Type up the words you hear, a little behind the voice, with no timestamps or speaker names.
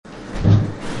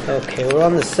Okay, we're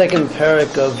on the second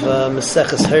parak of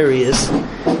Maseches Horayos.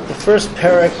 The first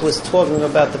parak was talking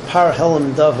about the Par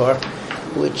Helam Davar,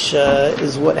 which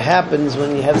is what happens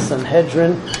when you have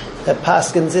Sanhedrin that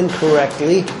paskins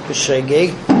incorrectly,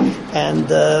 b'shegeg,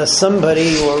 and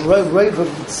somebody, or Rav of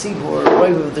the Tzibur, or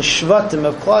Rav of the Shvatim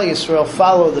of Klal Yisrael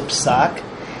follow the psak,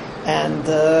 and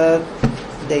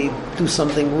they do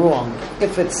something wrong.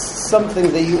 If it's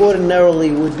something that you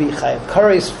ordinarily would be chayav,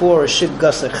 kares for a shit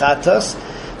gasa chatas.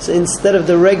 So instead of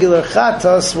the regular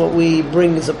chatas, what we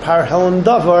bring is a par helam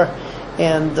davar,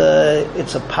 and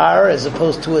it's a par as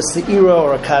opposed to a seira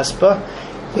or a kaspa.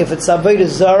 If it's avodah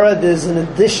zara, there's an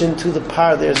addition to the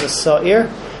par. There's a sa'ir,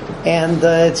 and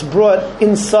it's brought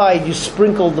inside. You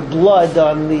sprinkle the blood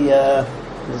on the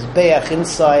beach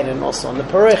inside, and also on the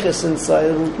pareches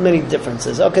inside. Many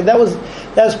differences. Okay, that was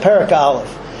parak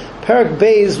aleph. Parak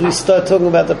beis, we start talking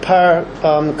about the par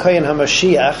kohen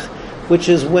hamashiach, which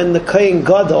is when the Kohen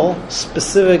Gadol,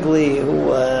 specifically,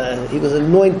 who he was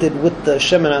anointed with the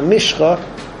Shemen HaMishcha,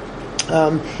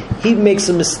 he makes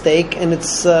a mistake, and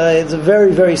it's a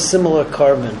very, very similar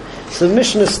carbon. So the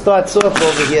Mishnah starts off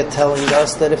over here telling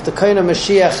us that if the Kohen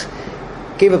HaMashiach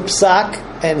gave a psak,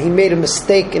 and he made a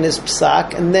mistake in his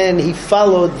psak, and then he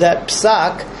followed that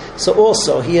psak, so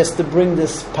also he has to bring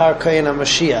this Par Kohen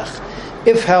HaMashiach.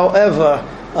 If, however,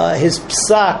 his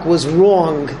psak was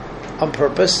wrong on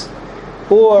purpose,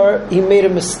 or he made a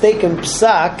mistake in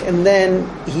psak and then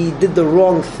he did the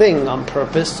wrong thing on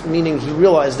purpose, meaning he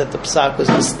realized that the psak was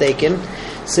mistaken,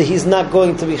 so he's not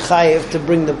going to be chayiv to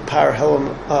bring the par kohen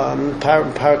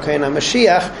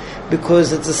HaMashiach,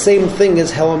 because it's the same thing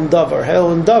as helam davar.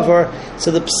 Helam davar, so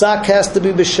the psak has to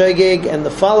be b'shegeg and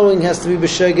the following has to be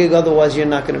b'shegeg, otherwise you're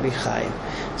not going to be chayiv.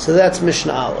 So that's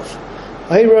Mishnah Aleph.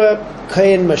 Hayra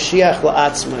kohen Mashiach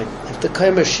la'atzmai. The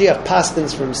Kohen Mashiach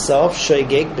paskins for himself,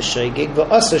 shoygeg, b'shoygeg,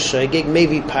 v'asa shoygeg,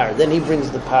 maybe par. Then he brings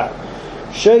the par.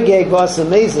 Shoygeg v'asa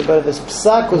mezid, but if his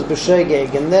psak was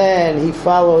b'shoygeg, and then he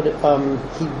followed,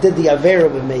 he did the avera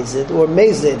b'mezid, or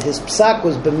mezid, his psak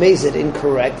was b'mezid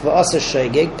incorrect, v'asa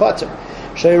shoygeg, pater.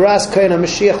 Shoyras Kohen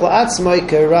HaMashiach la'atzmai,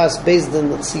 koyras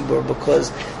bezdin l'tzibur, because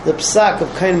the psak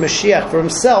of Kohen Mashiach for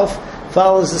himself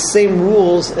follows the same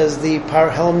rules as the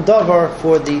par helam davar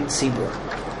for the tzibur.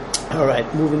 All right,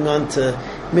 moving on to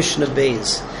Mishnah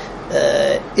Beis.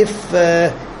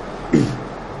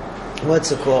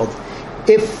 What's it called?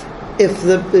 If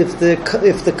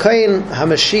the Kohen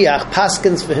HaMashiach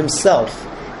paskins for himself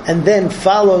and then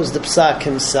follows the psak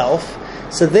himself,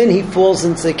 so then he falls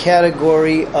into the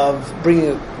category of bringing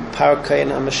a par Kohen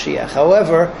HaMashiach.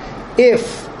 However,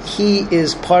 if he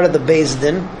is part of the Beis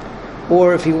Din,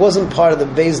 or if he wasn't part of the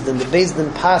Beis Din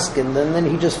paskin, then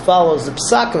he just follows the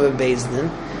psak of a Beis Din.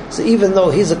 So even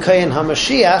though he's a Kohen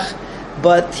HaMashiach,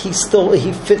 but he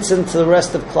fits into the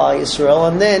rest of Klal Yisrael,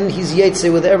 and then he's Yetze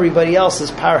with everybody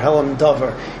else's Par Helam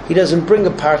Davar. He doesn't bring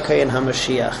a Par Kohen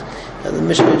HaMashiach. And the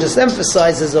Mishnah just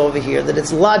emphasizes over here that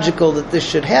it's logical that this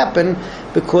should happen,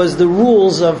 because the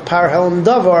rules of Par Helam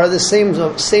Davar are the same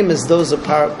as those of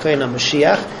Par Kohen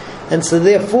HaMashiach. And so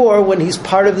therefore, when he's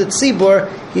part of the Tzibur,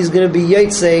 he's going to be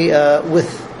Yetze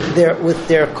with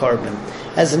their carbon.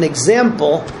 As an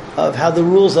example of how the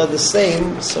rules are the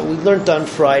same, so we learned on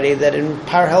Friday that in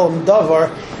Par Helam Davar,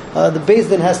 the Beis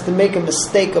Din has to make a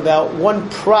mistake about one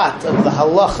prat of the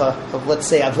halacha of, let's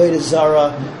say, avodah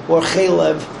zara or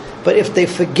chelev. But if they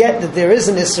forget that there is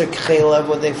an isser chelev,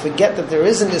 or they forget that there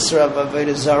is an isser of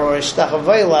avodah zara or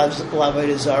ishtachavay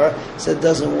l'avodah zara, so it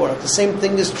doesn't work. The same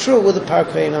thing is true with the Par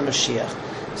Kohen HaMashiach.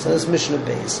 So that's Mishnah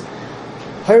Beis.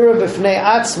 Hayra b'fnei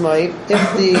atzmai,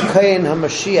 if the Kohen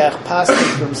HaMashiach passes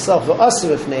for himself, v'asa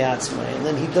b'fnei atzmai, and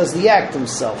then he does the act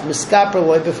himself, miskaper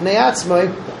loy b'fnei atzmai,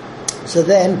 so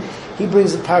then he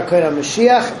brings the Par Kohen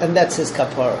HaMashiach, and that's his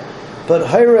kapara. But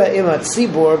Hayra im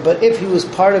tzibur, but if he was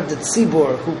part of the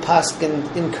tzibur who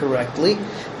paskined incorrectly,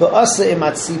 v'asa im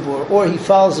tzibur, or he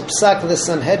follows the psak of the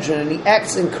Sanhedrin and he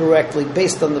acts incorrectly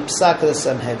based on the psak of the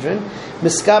Sanhedrin,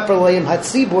 miskaper loyim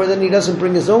hatzibur, then he doesn't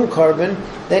bring his own carbon,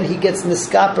 then he gets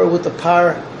niskaper with the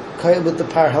par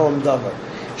helam davar.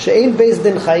 She'ein beis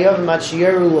din chayav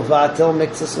machiyeru levatel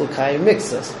mixas l'kayim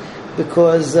mixas,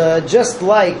 because just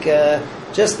like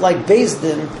beis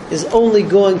din is only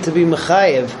going to be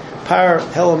mechayev par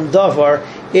helam davar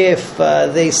if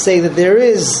they say that there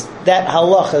is that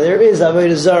halacha, there is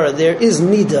avodah zara, there is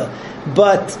nida,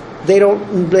 but they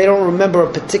don't remember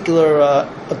a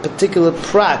particular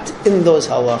prat in those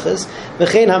halachas.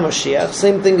 V'chein HaMashiach,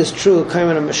 same thing is true of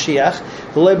Kohen HaMashiach.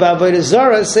 V'loi ba'avodah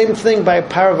zara, same thing by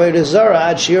par avodah zara.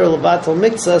 Ad shiur levatel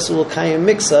mixas u'l'kayim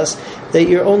mixas, that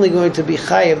you're only going to be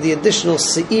chayav the additional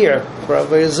seir for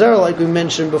avodah zara, like we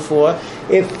mentioned before,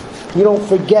 if you don't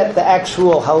forget the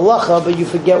actual halacha, but you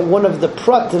forget one of the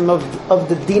pratim of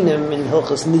the dinim in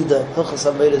Hilchas Nida, Hilchas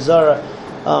Avodah Zarah,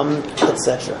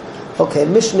 etc. Okay,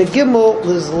 Mishnah Gimel,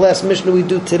 this is the last Mishnah we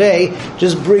do today,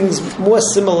 just brings more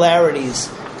similarities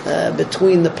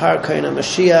between the Par Kohen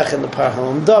HaMashiach and the Par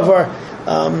Halam Davar.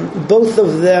 Both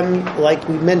of them, like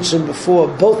we mentioned before,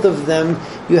 both of them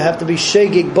you have to be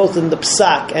shegig both in the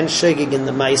psak and shegig in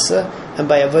the maisa. And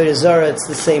by Avodah Zarah it's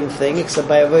the same thing, except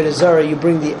by Avodah Zarah you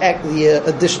bring the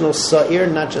additional sa'ir,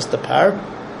 not just the par.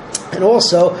 And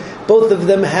also, both of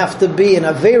them have to be an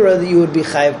avera that you would be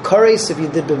chayav kares if you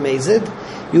did b'mezid,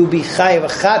 you would be chayav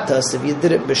achatas if you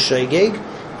did it b'shegig,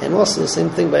 and also the same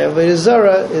thing by Avodah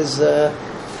Zarah is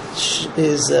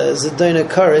Zedina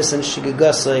Karis and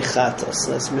Shigagasa Chatas.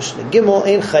 That's Mishnah Gimel.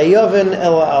 Ein Chayavin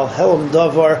Ela Al Helam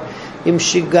Davar Im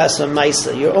Shigasa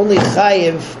Maisa. You're only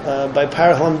chayiv by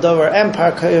Par Helam Davar and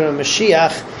Par Kohen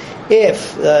Mashiach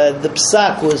if the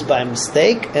psak was by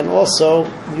mistake, and also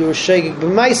you were shegig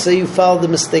b'maisa, you followed the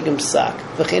mistake in psak.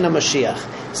 V'chein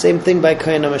HaMashiach. Same thing by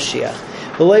Kohen HaMashiach.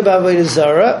 V'loi ba'avodah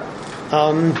Zarah.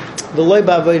 V'loi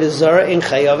ba'avodah Zarah in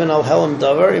Chayavin Al Helam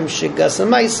Davar Im Shigasa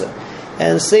Maisa.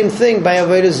 And the same thing by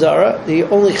Avodah Zarah, you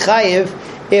only chayiv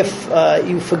if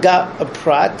you forgot a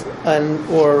prat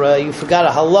or you forgot a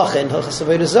halacha in Hilchas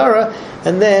Avodah Zarah,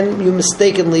 and then you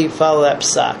mistakenly follow that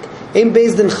psak. Ein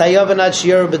Bezdin chayav ad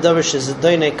shiyaru b'davar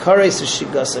shezadonei kares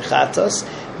v'shigas echatas.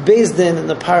 Bezdin in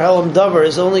the Par Halam Davar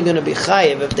is only going to be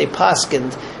chayiv if they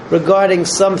paskind regarding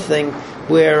something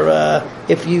where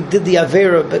if you did the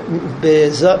avera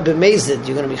b'mezid,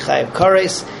 you're going to be chayiv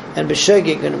kares, and b'shegig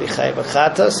you're going to be chayiv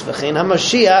achatas, v'chein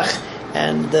HaMashiach,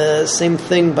 and the same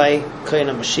thing by Kohen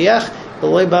HaMashiach,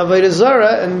 v'loi b'avodah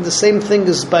Zarah, and the same thing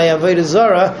is by Avodah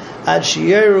Zarah, ad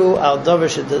shiyeru al davar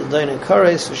shedadonei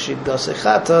kares v'shigas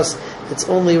echatas. It's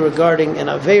only regarding an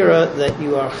avera that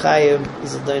you are chayiv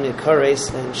zedonei kares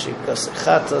and shigas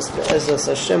echatas. Be'ezras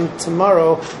Hashem,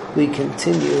 tomorrow we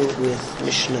continue with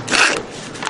Mishnah Gimel.